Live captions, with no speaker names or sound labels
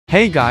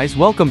Hey guys,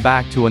 welcome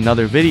back to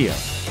another video.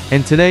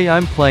 And today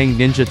I'm playing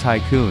Ninja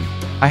Tycoon.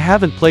 I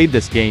haven't played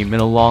this game in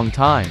a long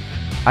time.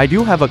 I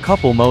do have a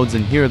couple modes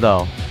in here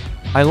though.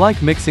 I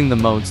like mixing the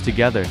modes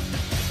together.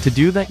 To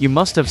do that you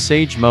must have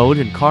Sage mode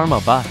and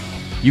Karma, but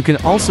you can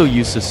also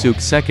use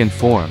Sasuke's second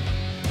form.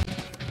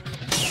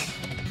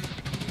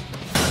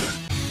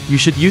 You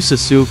should use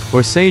Sasuke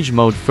or Sage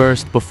mode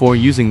first before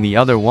using the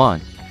other one.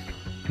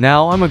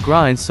 Now I'm a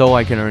grind so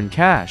I can earn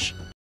cash.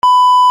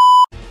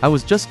 I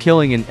was just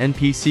killing an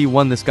NPC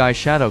when this guy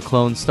Shadow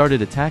Clone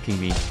started attacking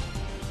me.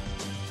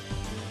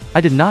 I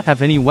did not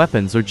have any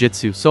weapons or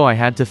jutsu, so I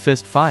had to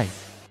fist fight.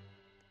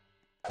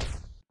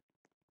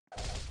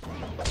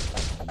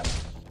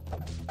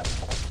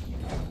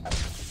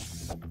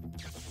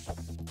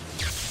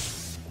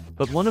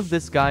 But one of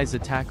this guy's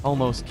attack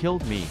almost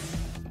killed me.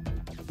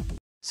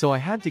 So I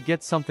had to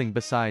get something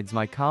besides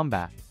my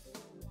combat.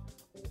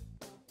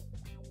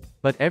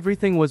 But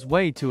everything was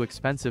way too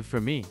expensive for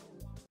me.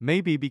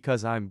 Maybe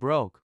because I'm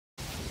broke.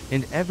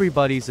 And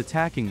everybody's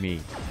attacking me.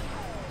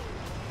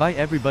 By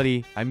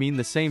everybody, I mean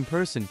the same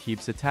person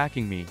keeps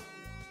attacking me.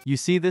 You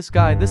see this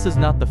guy, this is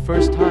not the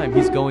first time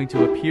he's going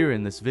to appear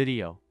in this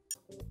video.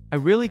 I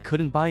really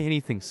couldn't buy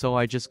anything, so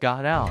I just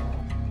got out.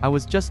 I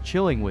was just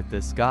chilling with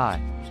this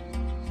guy.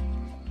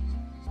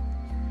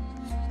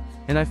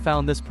 And I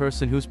found this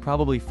person who's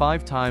probably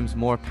 5 times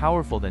more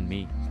powerful than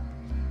me.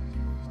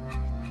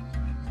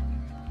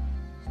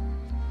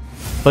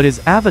 But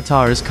his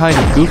avatar is kind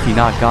of goofy,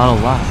 not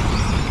gonna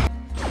lie.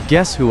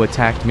 Guess who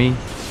attacked me?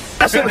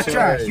 That shit was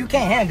trash. You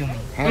can't handle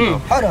me.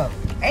 Hold up.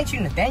 Ain't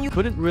you Nathaniel?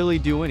 Couldn't really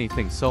do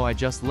anything, so I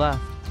just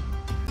left.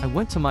 I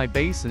went to my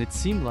base and it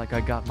seemed like I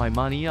got my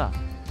money up.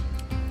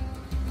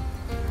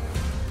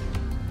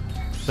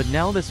 But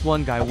now this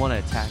one guy wanna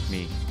attack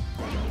me.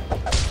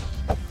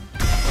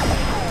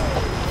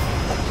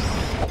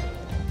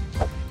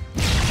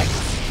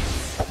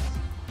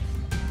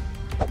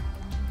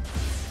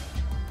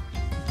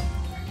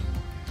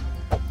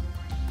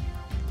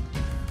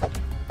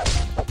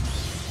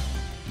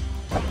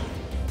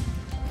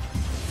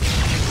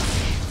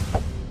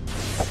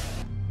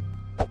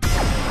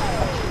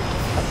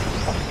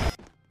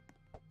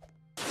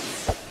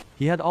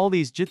 He had all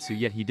these jutsu,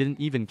 yet he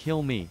didn't even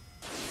kill me.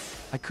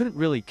 I couldn't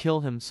really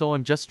kill him, so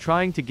I'm just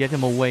trying to get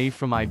him away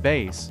from my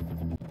base.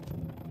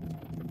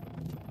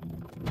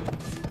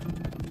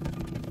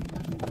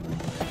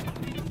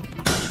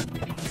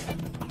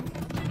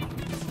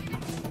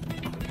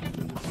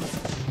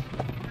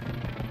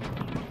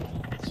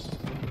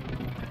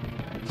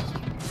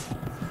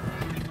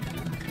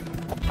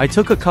 I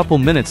took a couple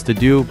minutes to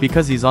do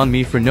because he's on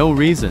me for no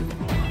reason.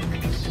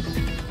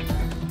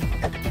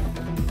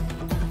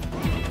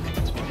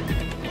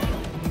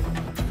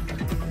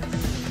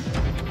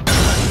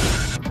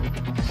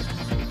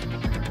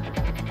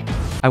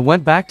 I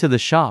went back to the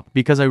shop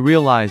because I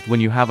realized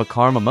when you have a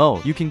karma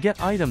mode, you can get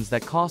items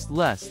that cost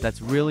less.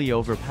 That's really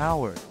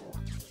overpowered.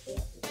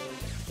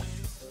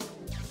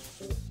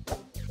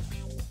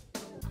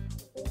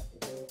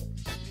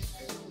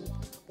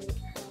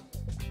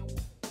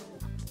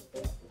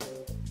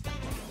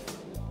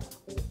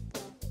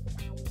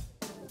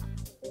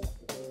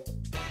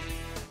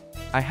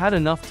 I had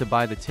enough to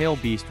buy the Tail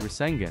Beast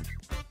Rasengan.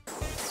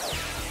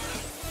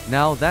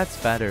 Now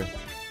that's better.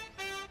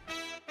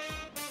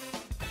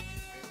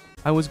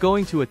 I was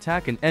going to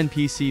attack an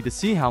NPC to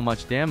see how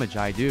much damage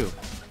I do.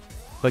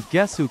 But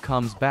guess who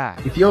comes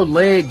back? If your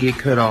leg get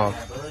cut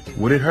off,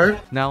 would it hurt?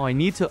 Now I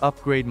need to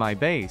upgrade my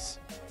base.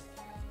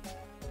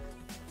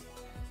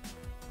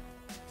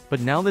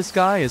 But now this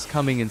guy is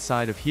coming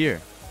inside of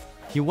here.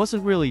 He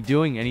wasn't really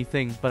doing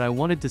anything, but I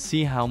wanted to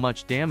see how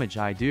much damage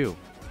I do.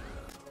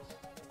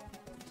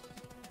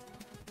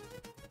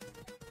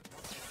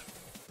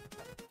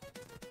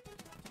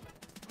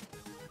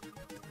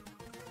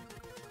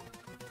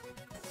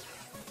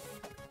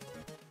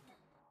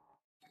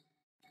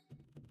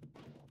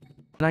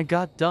 And I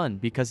got done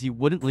because he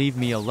wouldn't leave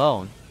me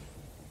alone.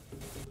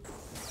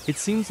 It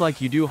seems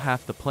like you do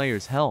half the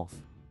player's health.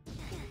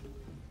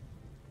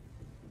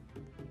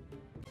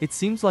 It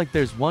seems like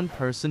there's one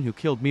person who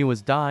killed me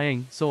was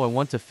dying, so I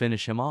want to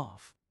finish him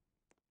off.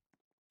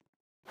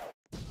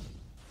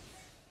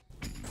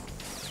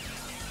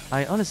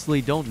 I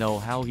honestly don't know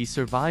how he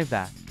survived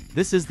that.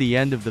 This is the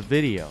end of the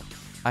video.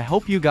 I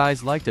hope you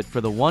guys liked it.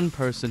 For the one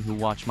person who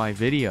watched my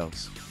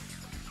videos,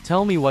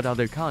 tell me what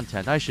other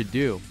content I should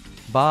do.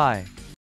 Bye.